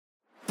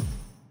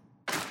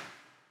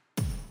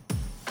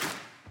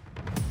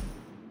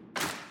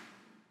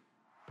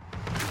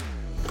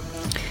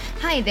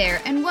Hi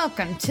there, and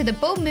welcome to the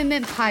Bold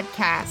Movement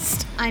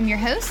Podcast. I'm your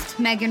host,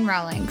 Megan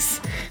Rawlings.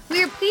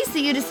 We are pleased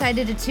that you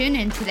decided to tune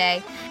in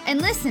today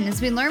and listen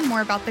as we learn more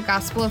about the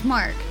Gospel of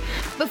Mark.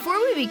 Before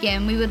we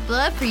begin, we would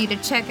love for you to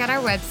check out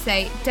our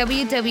website,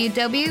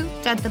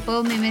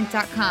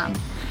 www.theboldmovement.com.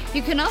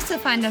 You can also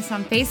find us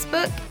on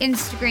Facebook,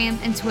 Instagram,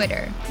 and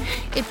Twitter.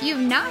 If you've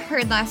not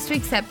heard last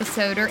week's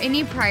episode or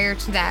any prior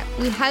to that,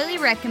 we highly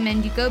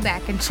recommend you go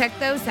back and check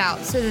those out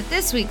so that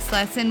this week's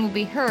lesson will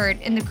be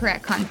heard in the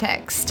correct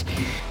context.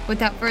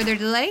 Without further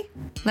delay,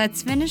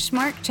 let's finish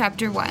Mark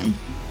chapter 1.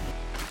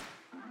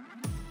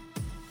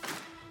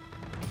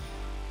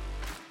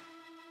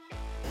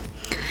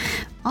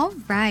 All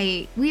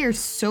right, we are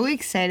so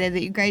excited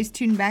that you guys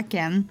tuned back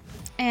in.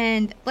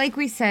 And like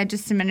we said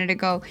just a minute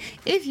ago,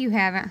 if you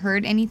haven't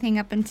heard anything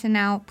up until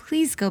now,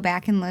 please go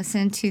back and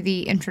listen to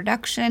the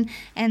introduction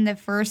and the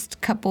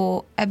first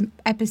couple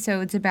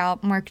episodes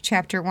about Mark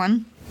chapter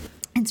 1.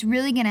 It's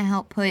really going to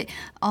help put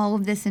all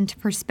of this into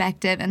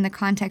perspective, and the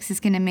context is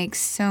going to make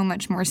so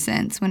much more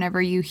sense whenever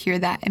you hear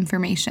that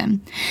information.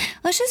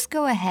 Let's just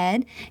go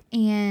ahead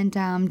and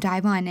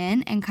dive on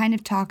in and kind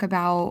of talk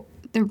about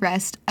the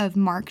rest of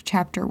Mark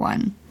chapter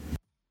 1.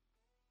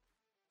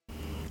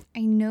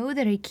 I know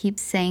that I keep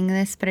saying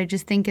this, but I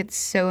just think it's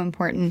so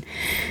important.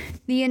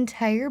 The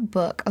entire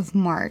book of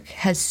Mark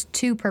has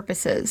two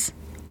purposes.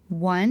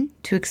 One,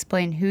 to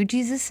explain who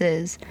Jesus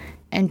is,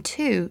 and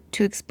two,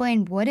 to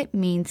explain what it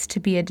means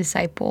to be a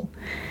disciple.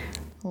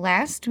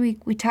 Last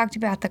week, we talked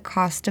about the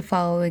cost of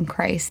following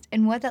Christ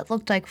and what that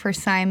looked like for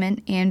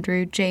Simon,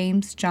 Andrew,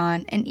 James,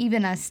 John, and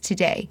even us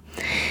today.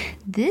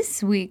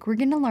 This week, we're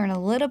going to learn a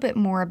little bit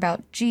more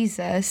about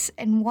Jesus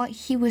and what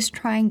he was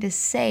trying to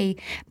say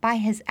by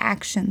his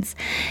actions.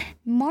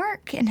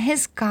 Mark and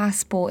his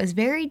gospel is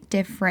very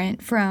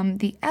different from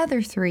the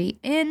other three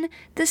in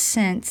the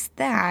sense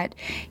that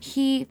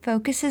he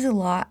focuses a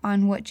lot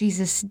on what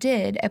Jesus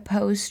did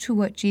opposed to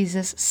what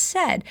Jesus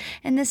said.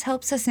 And this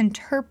helps us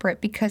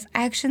interpret because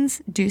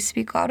actions do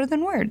speak louder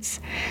than words.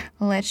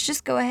 Let's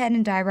just go ahead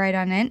and dive right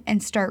on in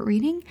and start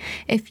reading.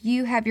 If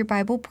you have your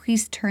Bible,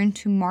 please turn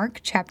to Mark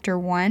chapter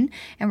 1,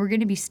 and we're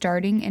going to be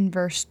starting in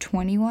verse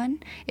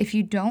 21. If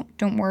you don't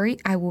worry,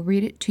 I will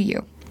read it to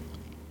you.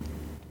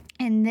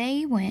 And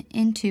they went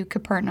into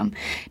Capernaum.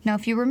 Now,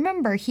 if you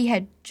remember, he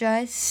had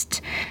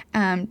just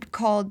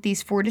called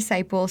these 4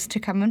 disciples to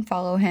come and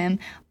follow him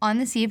on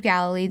the Sea of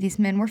Galilee. These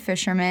men were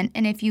fishermen.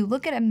 And if you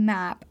look at a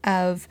map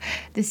of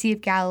the Sea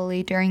of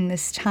Galilee during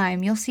this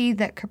time, you'll see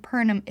that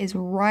Capernaum is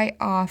right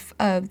off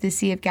of the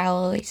Sea of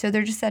Galilee. So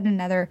they're just at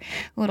another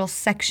little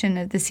section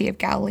of the Sea of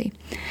Galilee.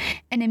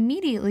 And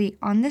immediately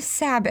on the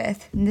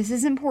Sabbath, and this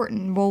is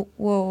important,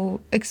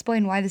 we'll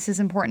explain why this is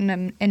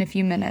important in a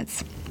few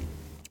minutes.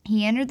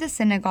 He entered the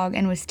synagogue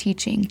and was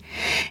teaching,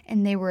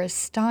 and they were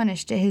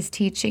astonished at his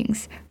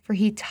teachings, for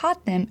he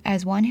taught them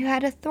as one who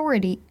had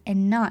authority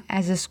and not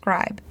as a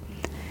scribe.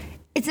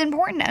 It's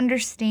important to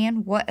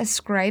understand what a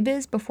scribe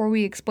is before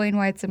we explain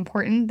why it's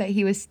important that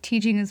he was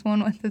teaching as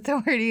one with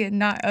authority and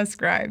not a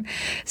scribe.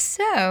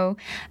 So,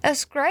 a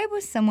scribe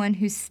was someone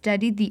who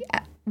studied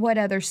what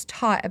others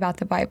taught about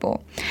the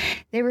Bible.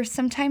 They were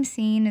sometimes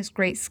seen as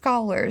great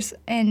scholars,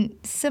 and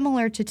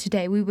similar to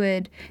today, we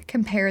would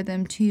compare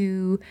them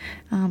to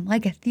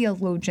like a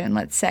theologian,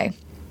 let's say.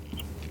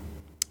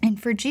 And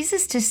for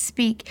Jesus to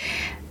speak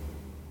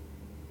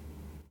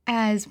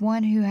as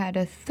one who had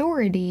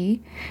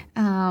authority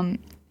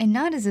and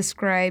not as a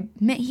scribe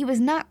meant he was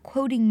not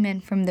quoting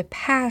men from the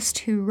past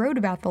who wrote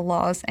about the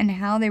laws and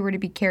how they were to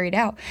be carried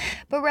out,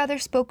 but rather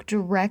spoke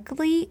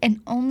directly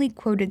and only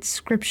quoted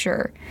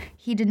scripture.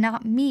 He did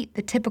not meet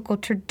the typical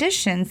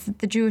traditions that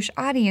the Jewish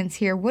audience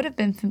here would have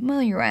been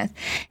familiar with.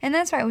 And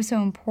that's why it was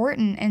so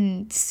important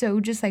and so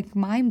just like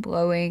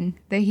mind-blowing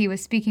that he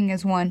was speaking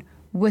as one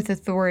with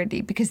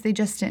authority, because they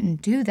just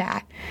didn't do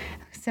that.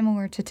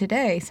 Similar to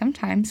today,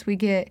 sometimes we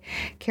get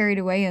carried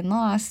away and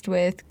lost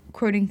with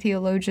quoting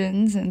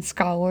theologians and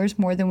scholars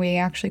more than we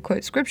actually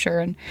quote scripture.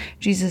 And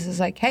Jesus is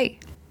like, hey,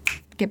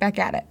 get back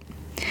at it.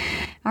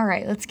 All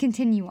right, let's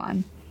continue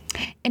on.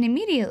 And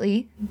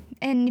immediately,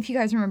 and if you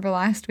guys remember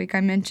last week,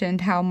 I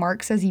mentioned how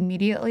Mark says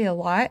immediately a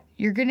lot.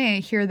 You're going to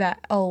hear that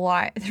a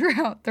lot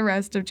throughout the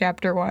rest of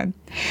chapter 1.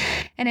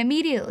 And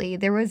immediately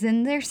there was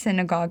in their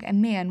synagogue a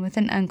man with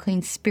an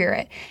unclean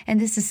spirit. And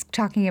this is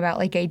talking about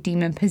like a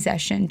demon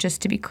possession,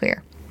 just to be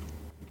clear.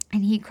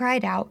 And he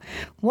cried out,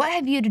 "What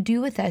have you to do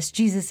with us,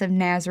 Jesus of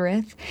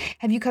Nazareth?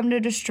 Have you come to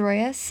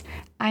destroy us?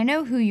 I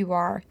know who you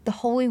are, the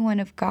Holy One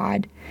of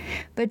God."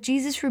 But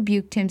Jesus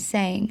rebuked him,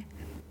 saying,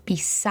 "Be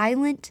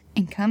silent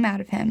and come out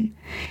of him."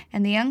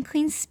 And the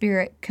unclean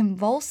spirit,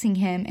 convulsing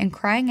him and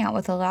crying out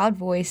with a loud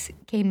voice,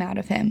 came out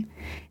of him.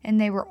 And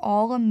they were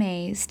all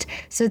amazed,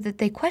 so that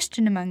they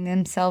questioned among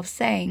themselves,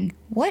 saying,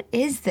 "What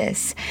is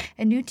this?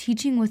 A new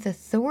teaching with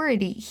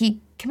authority. He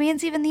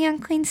commands even the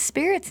unclean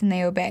spirits, and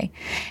they obey."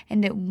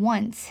 And at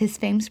once his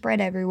fame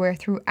spread everywhere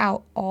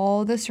throughout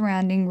all the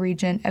surrounding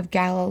region of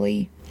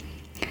Galilee.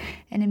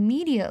 And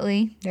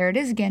immediately, there it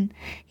is again,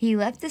 he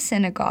left the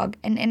synagogue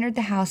and entered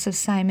the house of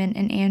Simon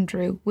and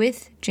Andrew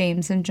with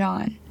James and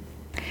John.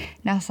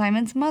 Now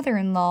Simon's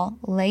mother-in-law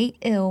lay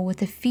ill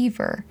with a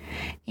fever,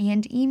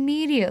 and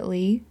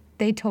immediately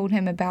they told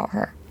him about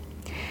her.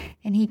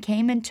 And he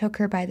came and took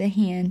her by the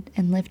hand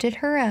and lifted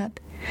her up,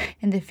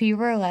 and the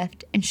fever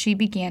left, and she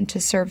began to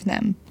serve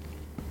them.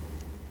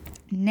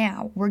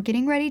 Now, we're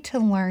getting ready to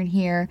learn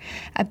here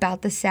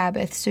about the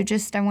Sabbath, so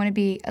I want to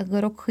be a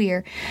little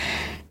clear.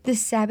 The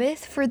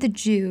Sabbath for the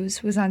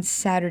Jews was on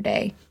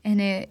Saturday, and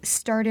it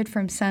started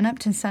from sunup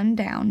to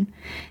sundown,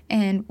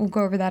 and we'll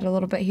go over that a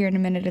little bit here in a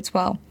minute as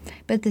well.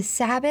 But the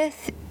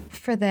Sabbath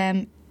for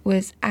them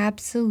was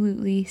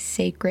absolutely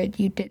sacred.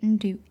 You didn't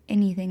do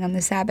anything on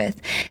the Sabbath.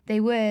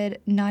 They would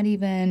not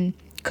even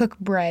cook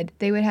bread.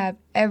 They would have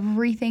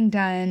everything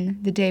done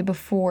the day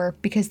before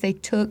because they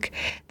took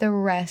the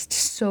rest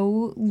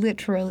so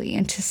literally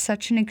and to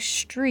such an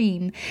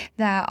extreme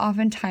that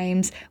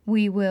oftentimes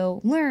we will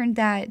learn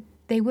that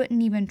they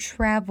wouldn't even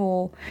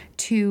travel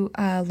to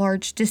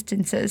large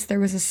distances.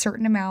 There was a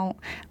certain amount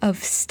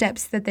of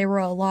steps that they were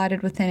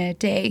allotted within a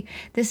day.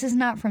 This is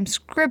not from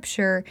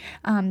Scripture.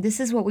 This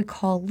is what we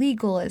call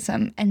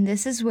legalism. And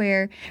this is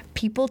where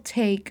people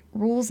take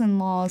rules and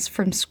laws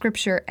from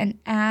Scripture and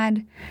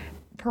add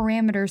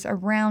parameters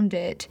around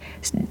it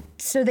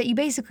so that you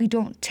basically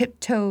don't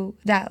tiptoe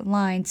that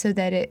line, so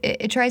that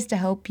it tries to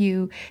help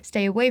you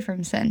stay away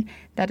from sin.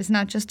 That is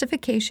not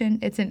justification,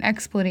 it's an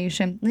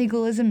explanation.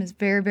 Legalism is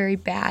very, very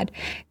bad.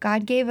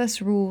 God gave us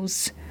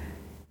rules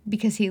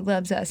because he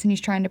loves us and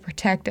he's trying to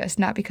protect us,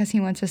 not because he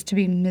wants us to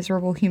be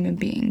miserable human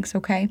beings,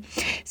 okay?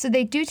 So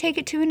they do take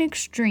it to an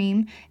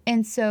extreme,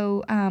 and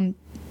so,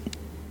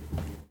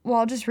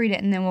 I'll just read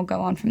it and then we'll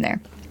go on from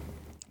there.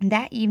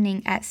 That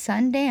evening at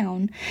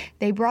sundown,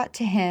 they brought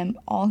to him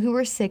all who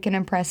were sick and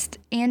oppressed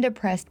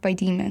by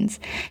demons.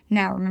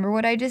 Now, remember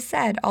what I just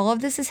said. All of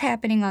this is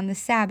happening on the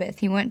Sabbath.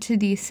 He went to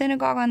the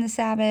synagogue on the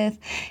Sabbath,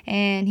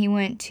 and he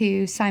went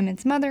to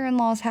Simon's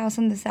mother-in-law's house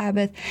on the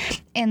Sabbath.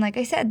 And like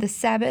I said, the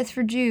Sabbath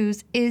for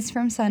Jews is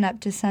from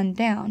sunup to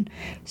sundown.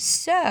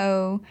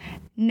 So,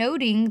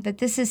 noting that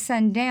this is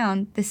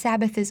sundown, the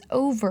Sabbath is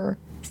over.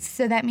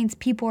 So that means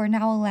people are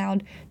now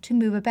allowed to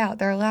move about.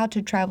 They're allowed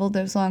to travel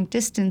those long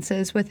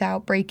distances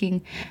without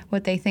breaking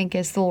what they think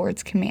is the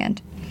Lord's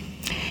command.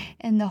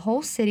 And the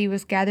whole city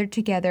was gathered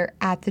together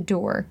at the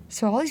door.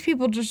 So all these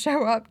people just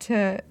show up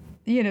to,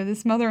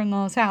 this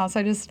mother-in-law's house.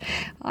 I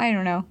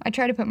don't know. I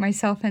try to put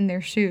myself in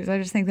their shoes. I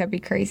just think that'd be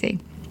crazy.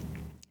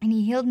 And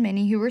he healed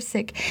many who were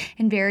sick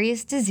in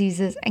various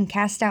diseases and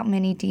cast out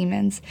many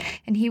demons.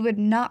 And he would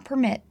not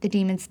permit the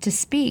demons to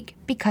speak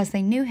because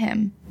they knew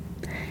him.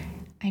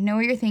 I know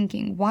what you're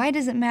thinking. Why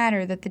does it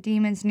matter that the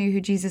demons knew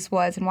who Jesus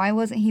was, and why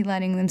wasn't he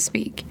letting them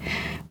speak?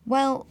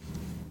 Well,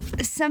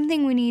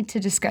 something we need to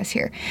discuss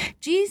here.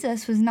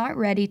 Jesus was not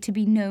ready to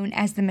be known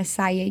as the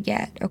Messiah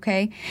yet,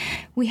 okay?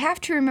 We have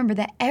to remember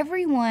that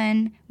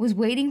everyone was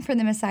waiting for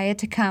the Messiah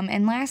to come,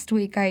 and last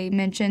week I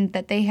mentioned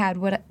that they had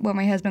what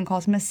my husband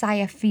calls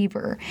Messiah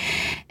fever,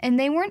 and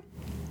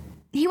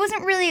he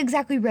wasn't really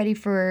exactly ready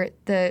for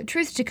the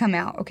truth to come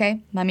out,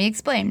 okay? Let me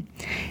explain.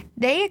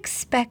 They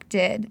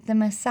expected the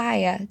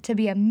Messiah to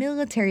be a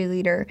military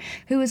leader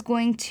who was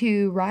going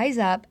to rise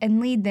up and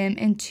lead them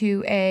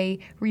into a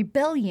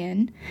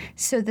rebellion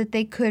so that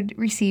they could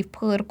receive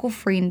political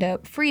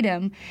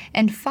freedom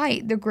and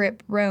fight the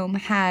grip Rome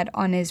had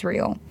on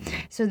Israel.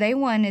 So they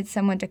wanted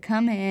someone to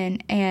come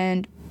in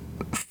and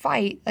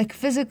fight, like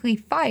physically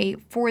fight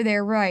for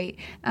their right,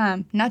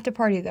 not to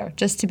party though,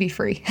 just to be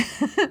free.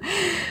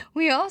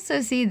 We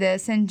also see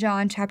this in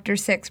John chapter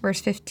 6, verse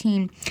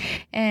 15,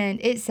 and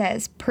it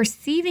says,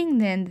 "Perceiving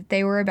then that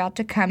they were about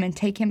to come and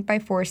take him by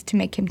force to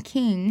make him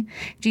king,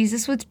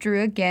 Jesus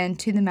withdrew again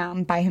to the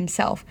mountain by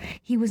himself."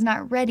 He was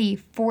not ready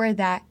for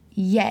that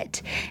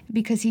yet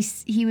because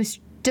he was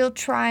still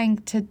trying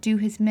to do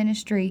his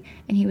ministry,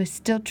 and he was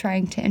still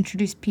trying to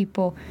introduce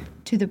people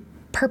to the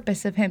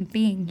purpose of him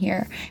being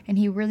here. And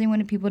he really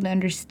wanted people to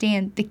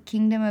understand the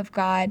kingdom of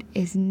God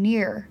is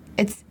near.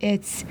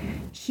 It's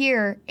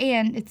here,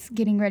 and it's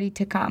getting ready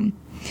to come.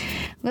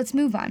 Let's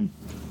move on.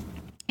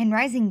 And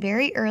rising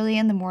very early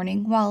in the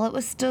morning, while it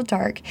was still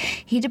dark,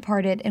 he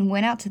departed and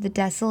went out to the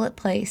desolate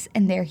place,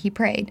 and there he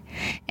prayed.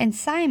 And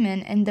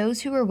Simon and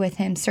those who were with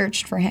him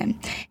searched for him,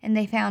 and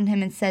they found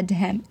him and said to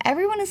him,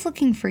 "Everyone is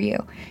looking for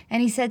you."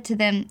 And he said to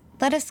them,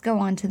 "Let us go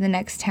on to the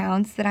next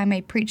towns, that I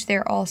may preach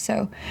there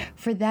also,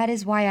 for that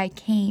is why I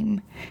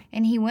came."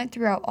 And he went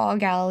throughout all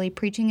Galilee,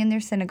 preaching in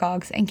their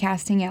synagogues and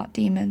casting out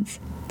demons.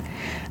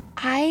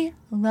 I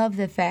love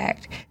the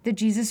fact that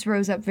Jesus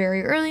rose up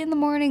very early in the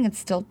morning. It's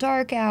still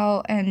dark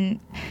out, and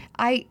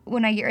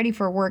when I get ready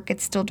for work,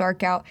 it's still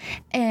dark out,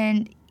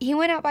 and he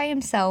went out by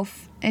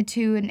himself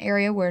into an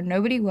area where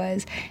nobody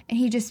was, and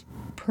he just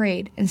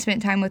prayed and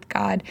spent time with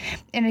God.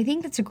 And I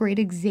think that's a great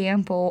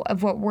example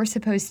of what we're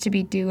supposed to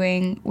be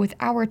doing with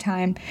our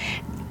time.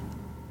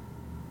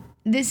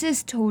 This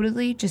is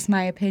totally just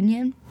my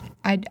opinion.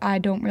 I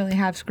don't really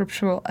have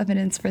scriptural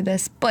evidence for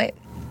this, but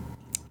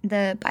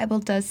the Bible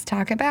does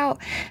talk about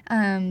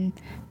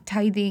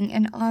tithing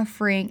and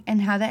offering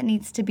and how that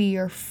needs to be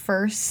your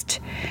first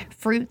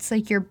fruits,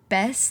 like your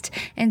best.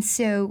 And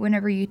so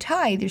whenever you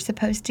tithe, you're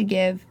supposed to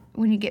give,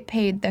 when you get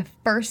paid, the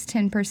first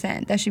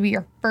 10%. That should be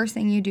your first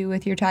thing you do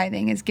with your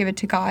tithing, is give it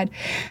to God,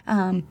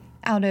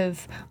 out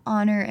of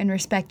honor and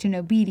respect and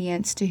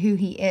obedience to who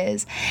He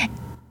is.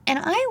 And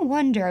I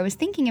was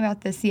thinking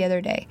about this the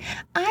other day.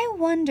 I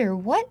wonder,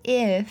 what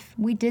if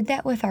we did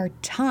that with our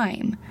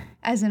time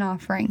as an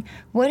offering?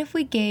 What if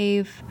we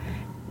gave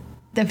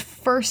the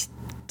first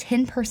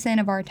 10%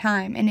 of our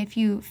time? And if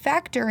you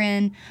factor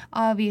in,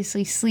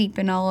 obviously, sleep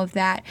and all of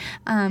that,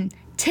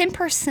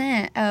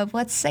 10% of,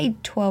 let's say,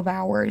 12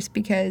 hours,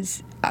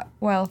 because,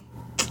 that'd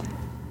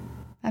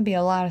be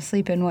a lot of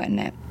sleeping, wouldn't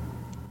it?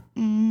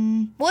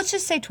 Let's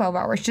just say 12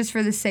 hours, just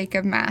for the sake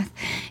of math.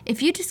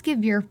 If you just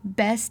give your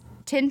best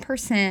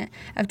 10%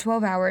 of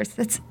 12 hours,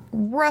 that's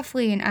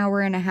roughly an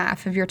hour and a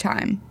half of your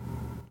time.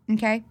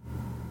 Okay?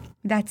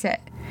 That's it.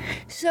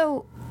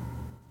 So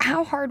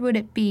how hard would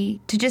it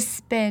be to just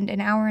spend an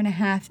hour and a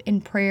half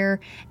in prayer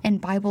and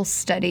Bible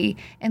study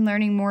and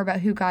learning more about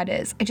who God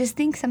is? I just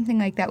think something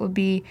like that would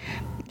be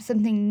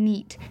something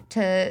neat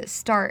to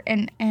start.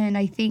 And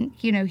I think,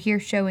 here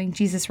showing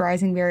Jesus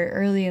rising very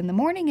early in the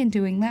morning and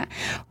doing that.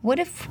 What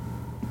if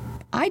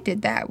I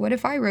did that? What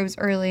if I rose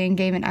early and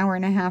gave an hour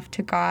and a half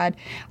to God,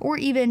 or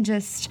even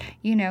just,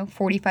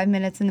 45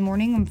 minutes in the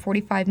morning and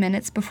 45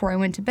 minutes before I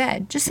went to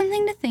bed? Just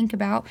something to think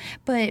about.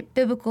 But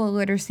biblical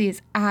illiteracy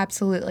is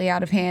absolutely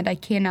out of hand. I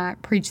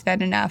cannot preach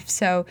that enough.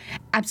 So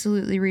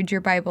absolutely read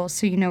your Bible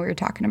so you know what you're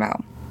talking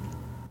about.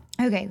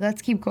 Okay,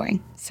 let's keep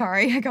going.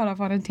 Sorry, I got off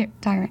on a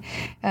tyrant.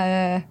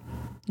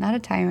 Not a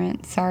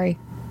tyrant, sorry.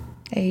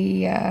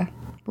 A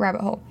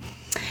rabbit hole.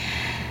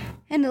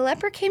 And the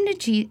leper came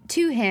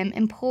to him,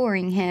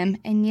 imploring him,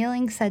 and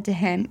kneeling said to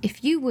him,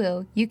 "If you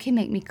will, you can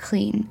make me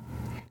clean."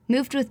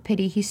 Moved with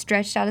pity, he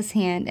stretched out his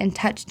hand and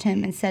touched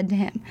him and said to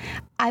him,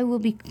 I will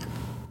be clean.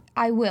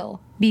 I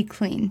will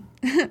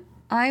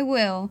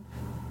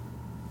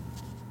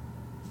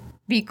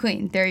be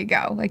clean. There you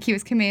go. Like he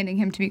was commanding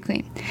him to be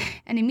clean.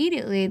 And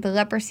immediately the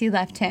leprosy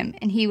left him,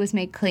 and he was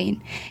made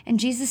clean. And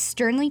Jesus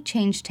sternly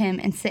changed him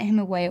and sent him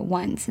away at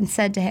once, and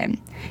said to him,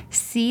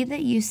 "See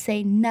that you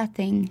say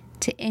nothing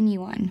to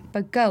anyone,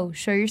 but go,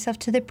 show yourself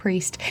to the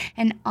priest,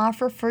 and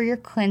offer for your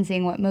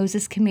cleansing what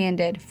Moses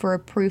commanded for a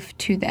proof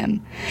to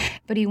them."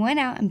 But he went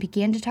out and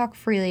began to talk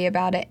freely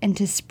about it and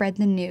to spread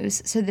the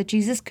news, so that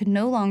Jesus could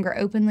no longer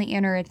openly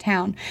enter a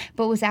town,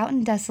 but was out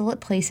in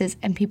desolate places,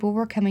 and people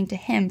were coming to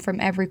him from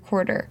every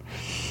quarter.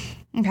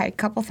 Okay, a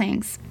couple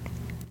things.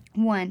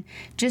 One,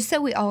 just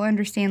so we all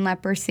understand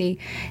leprosy,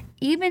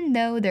 even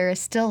though there is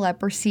still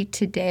leprosy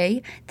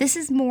today, this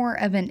is more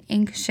of an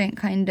ancient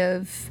kind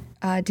of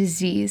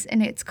disease,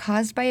 and it's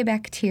caused by a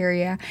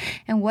bacteria.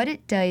 And what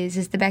it does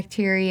is the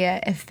bacteria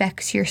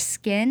affects your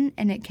skin,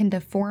 and it can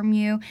deform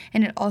you,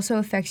 and it also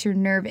affects your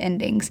nerve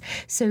endings.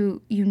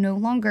 So you no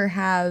longer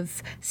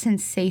have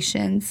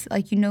sensations,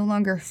 like you no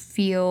longer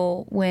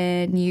feel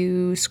when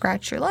you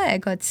scratch your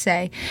leg, let's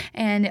say.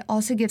 And it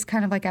also gives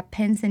kind of like a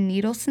pins and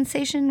needles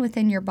sensation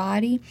within your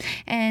body.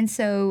 And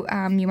so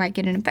you might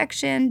get an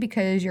infection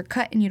because you're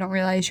cut and you don't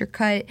realize you're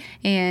cut,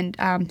 and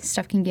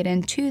stuff can get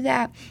into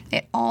that.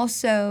 It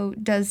also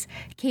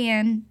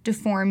can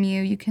deform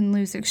you. You can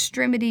lose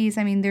extremities.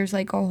 I mean, there's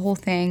like a whole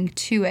thing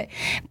to it.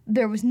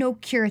 There was no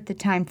cure at the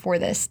time for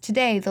this.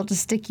 Today, they'll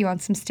just stick you on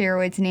some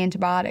steroids and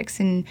antibiotics,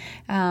 and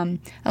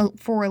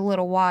for a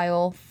little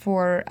while,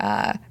 for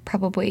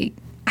probably,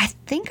 I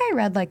think I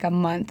read like a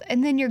month,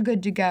 and then you're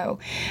good to go.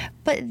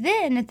 But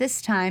then at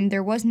this time,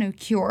 there was no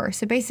cure.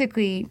 So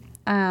basically,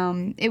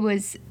 it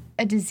was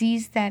a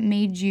disease that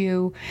made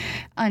you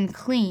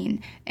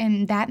unclean,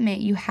 and that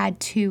meant you had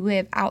to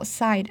live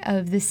outside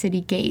of the city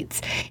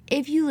gates.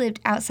 If you lived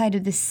outside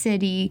of the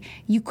city,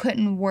 you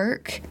couldn't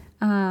work.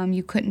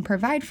 You couldn't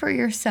provide for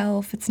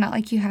yourself. It's not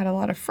like you had a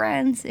lot of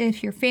friends.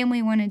 If your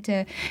family wanted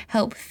to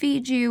help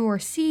feed you or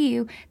see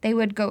you, they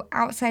would go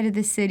outside of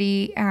the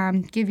city,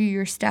 give you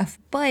your stuff.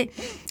 But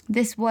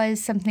this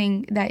was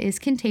something that is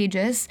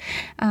contagious,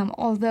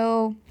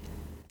 although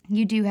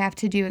you do have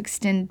to do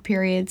extended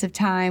periods of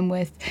time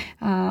with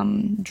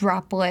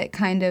droplet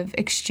kind of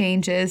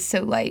exchanges,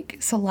 so like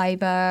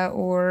saliva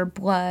or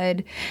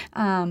blood.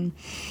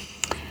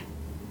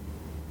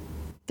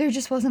 There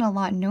just wasn't a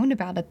lot known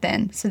about it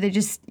then. So they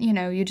just,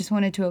 you just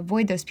wanted to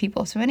avoid those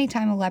people. So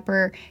anytime a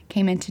leper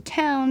came into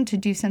town to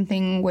do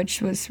something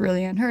which was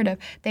really unheard of,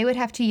 they would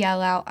have to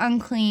yell out,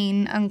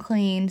 "Unclean,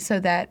 unclean," so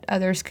that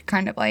others could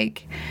kind of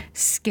like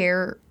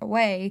scare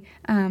away,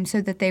 so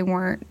that they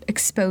weren't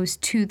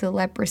exposed to the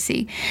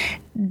leprosy.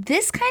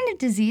 This kind of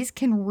disease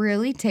can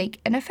really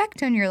take an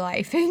effect on your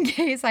life, in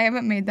case I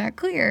haven't made that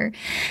clear.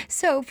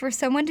 So for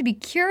someone to be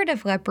cured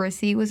of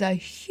leprosy was a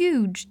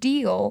huge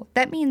deal.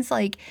 That means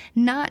like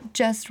not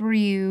just were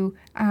you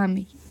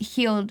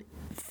healed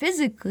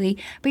physically,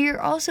 but you're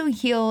also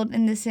healed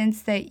in the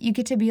sense that you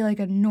get to be like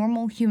a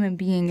normal human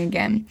being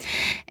again.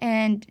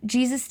 And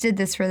Jesus did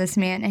this for this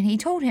man, and he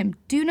told him,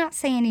 "Do not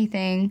say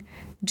anything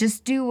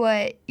just do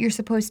what you're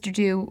supposed to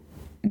do.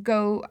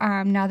 Go,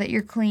 now that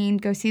you're clean,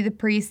 go see the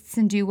priests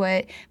and do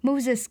what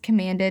Moses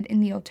commanded in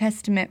the Old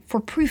Testament for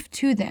proof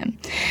to them.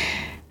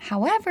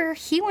 However,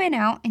 he went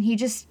out and he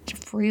just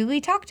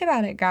freely talked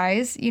about it,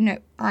 guys.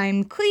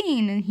 I'm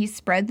clean, and he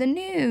spread the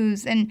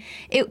news. And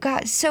it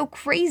got so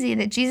crazy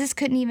that Jesus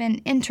couldn't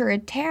even enter a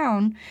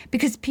town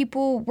because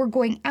people were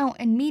going out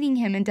and meeting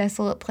him in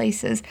desolate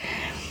places.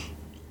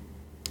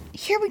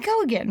 Here we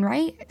go again,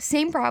 right?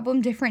 Same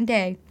problem, different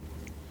day.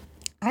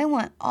 I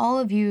want all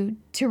of you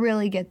to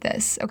really get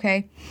this,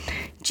 okay?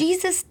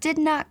 Jesus did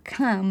not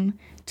come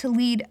to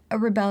lead a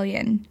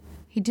rebellion.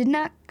 He did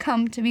not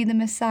come to be the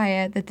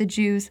Messiah that the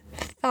Jews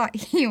thought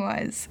he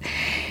was.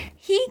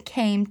 He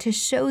came to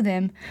show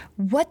them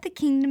what the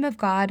kingdom of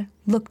God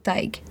looked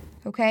like,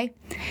 okay?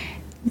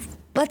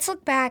 Let's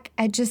look back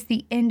at just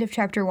the end of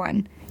chapter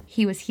 1.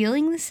 He was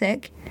healing the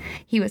sick.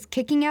 He was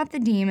kicking out the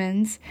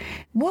demons.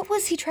 What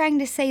was he trying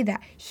to say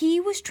that? He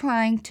was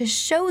trying to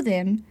show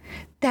them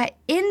that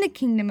in the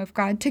kingdom of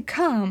God to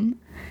come,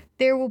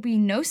 there will be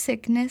no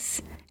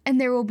sickness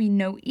and there will be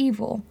no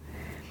evil.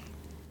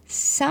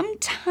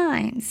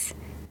 Sometimes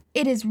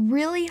it is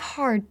really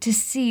hard to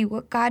see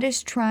what God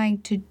is trying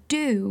to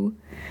do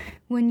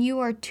when you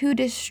are too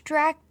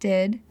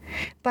distracted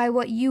by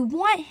what you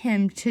want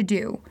him to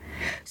do.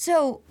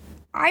 So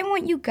I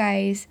want you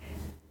guys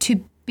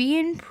to be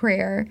in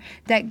prayer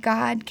that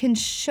God can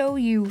show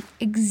you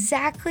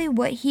exactly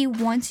what he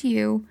wants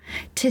you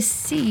to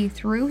see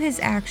through his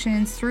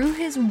actions, through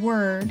his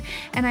word.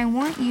 And I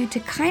want you to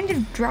kind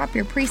of drop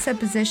your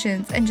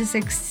presuppositions and just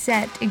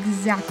accept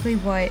exactly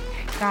what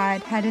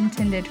God had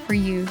intended for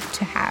you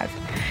to have.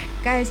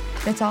 Guys,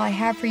 that's all I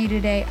have for you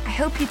today. I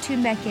hope you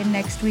tune back in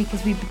next week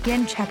as we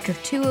begin chapter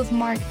 2 of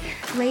Mark.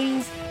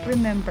 Ladies,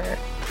 remember,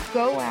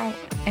 go out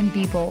and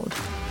be bold.